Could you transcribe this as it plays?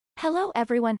Hello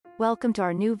everyone, welcome to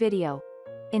our new video.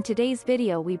 In today's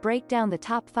video we break down the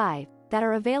top 5 that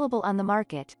are available on the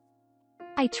market.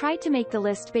 I tried to make the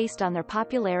list based on their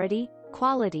popularity,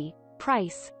 quality,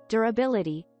 price,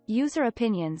 durability, user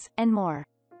opinions, and more.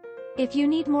 If you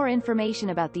need more information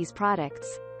about these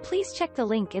products, please check the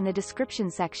link in the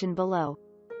description section below.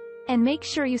 And make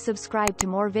sure you subscribe to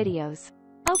more videos.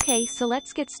 Okay, so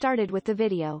let's get started with the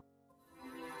video.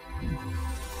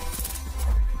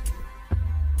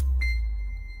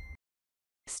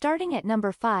 Starting at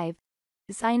number 5,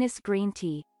 Zinus Green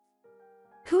Tea.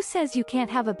 Who says you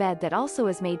can't have a bed that also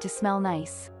is made to smell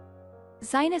nice?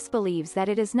 Zinus believes that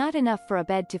it is not enough for a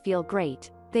bed to feel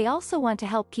great, they also want to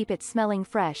help keep it smelling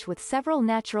fresh with several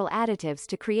natural additives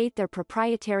to create their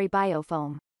proprietary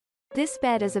biofoam. This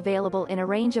bed is available in a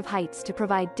range of heights to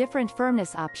provide different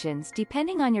firmness options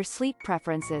depending on your sleep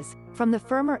preferences, from the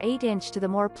firmer 8-inch to the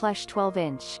more plush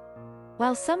 12-inch.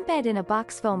 While some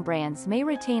bed-in-a-box foam brands may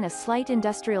retain a slight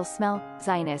industrial smell,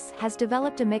 Zinus has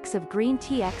developed a mix of green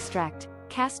tea extract,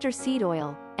 castor seed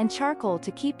oil, and charcoal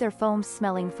to keep their foams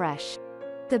smelling fresh.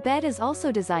 The bed is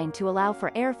also designed to allow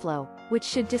for airflow, which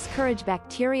should discourage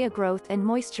bacteria growth and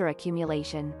moisture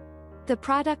accumulation. The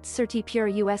product's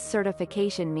CertiPure US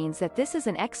certification means that this is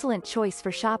an excellent choice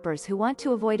for shoppers who want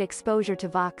to avoid exposure to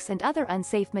VOCs and other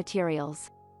unsafe materials.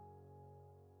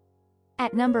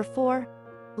 At number 4,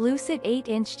 Lucid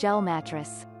 8-inch Gel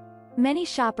Mattress. Many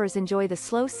shoppers enjoy the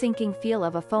slow-sinking feel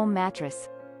of a foam mattress.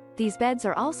 These beds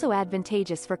are also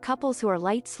advantageous for couples who are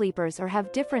light sleepers or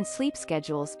have different sleep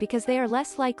schedules because they are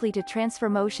less likely to transfer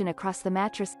motion across the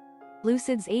mattress.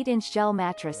 Lucid's 8-inch gel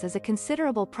mattress is a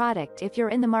considerable product if you're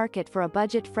in the market for a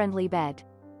budget-friendly bed.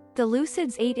 The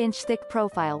Lucid's 8-inch thick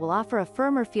profile will offer a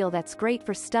firmer feel that's great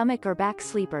for stomach or back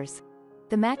sleepers.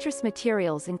 The mattress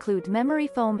materials include memory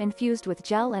foam infused with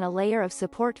gel and a layer of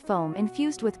support foam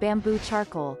infused with bamboo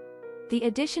charcoal. The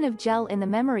addition of gel in the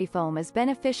memory foam is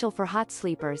beneficial for hot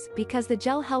sleepers because the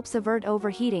gel helps avert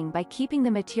overheating by keeping the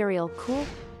material cool.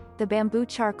 The bamboo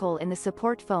charcoal in the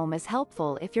support foam is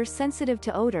helpful if you're sensitive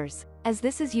to odors, as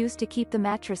this is used to keep the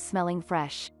mattress smelling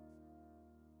fresh.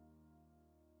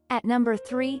 At number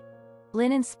 3,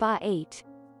 Linenspa 8.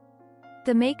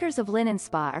 The makers of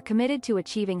Linenspa are committed to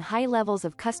achieving high levels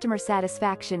of customer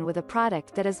satisfaction with a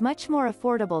product that is much more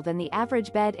affordable than the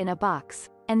average bed in a box,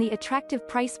 and the attractive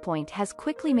price point has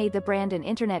quickly made the brand an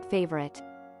internet favorite.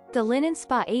 The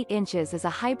Linenspa 8 inches is a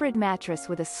hybrid mattress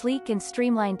with a sleek and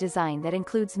streamlined design that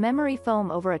includes memory foam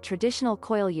over a traditional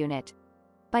coil unit.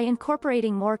 By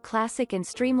incorporating more classic and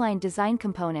streamlined design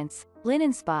components,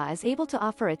 Linenspa is able to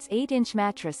offer its 8-inch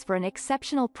mattress for an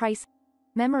exceptional price.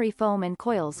 Memory foam and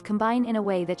coils combine in a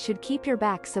way that should keep your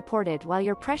back supported while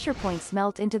your pressure points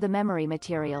melt into the memory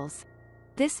materials.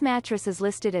 This mattress is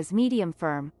listed as medium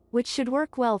firm, which should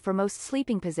work well for most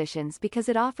sleeping positions because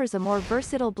it offers a more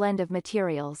versatile blend of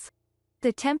materials.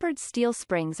 The tempered steel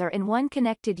springs are in one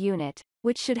connected unit,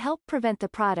 which should help prevent the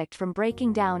product from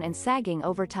breaking down and sagging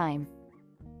over time.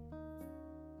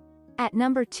 At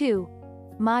number 2,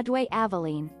 Modway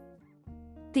Aveline.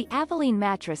 The Aveline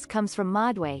mattress comes from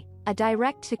Modway, a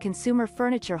direct-to-consumer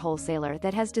furniture wholesaler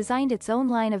that has designed its own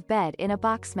line of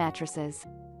bed-in-a-box mattresses.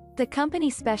 The company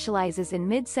specializes in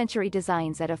mid-century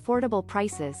designs at affordable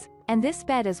prices, and this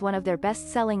bed is one of their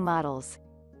best-selling models.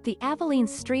 The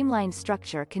Aveline's streamlined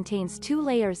structure contains 2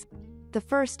 layers. The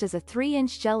first is a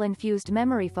 3-inch gel-infused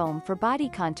memory foam for body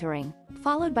contouring,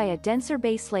 followed by a denser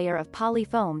base layer of poly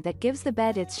foam that gives the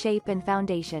bed its shape and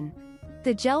foundation.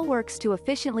 The gel works to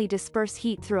efficiently disperse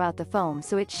heat throughout the foam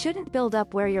so it shouldn't build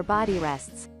up where your body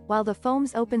rests, while the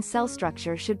foam's open cell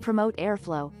structure should promote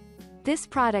airflow. This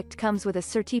product comes with a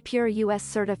CertiPure US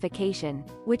certification,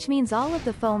 which means all of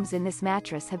the foams in this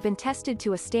mattress have been tested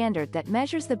to a standard that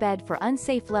measures the bed for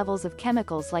unsafe levels of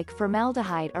chemicals like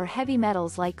formaldehyde or heavy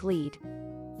metals like lead.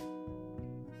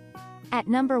 At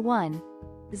number 1,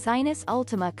 Zinus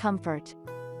Ultima Comfort.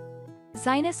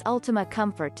 Zinus Ultima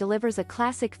Comfort delivers a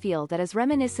classic feel that is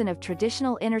reminiscent of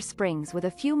traditional inner springs with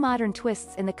a few modern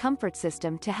twists in the comfort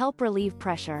system to help relieve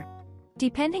pressure.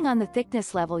 Depending on the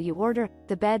thickness level you order,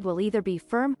 the bed will either be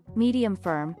firm, medium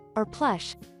firm, or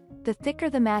plush. The thicker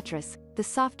the mattress, the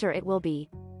softer it will be.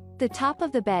 The top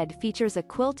of the bed features a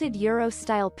quilted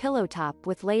Euro-style pillow top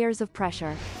with layers of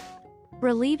pressure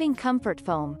relieving comfort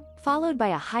foam, followed by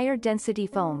a higher density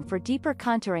foam for deeper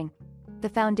contouring. The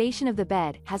foundation of the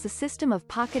bed has a system of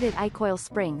pocketed I-coil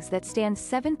springs that stand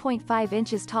 7.5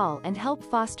 inches tall and help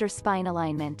foster spine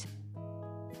alignment.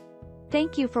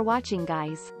 Thank you for watching,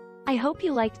 guys. I hope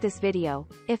you liked this video.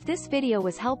 If this video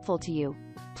was helpful to you,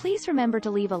 please remember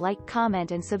to leave a like, comment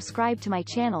and subscribe to my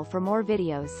channel for more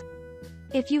videos.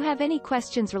 If you have any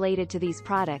questions related to these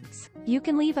products, you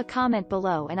can leave a comment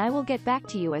below and I will get back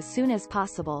to you as soon as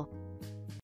possible.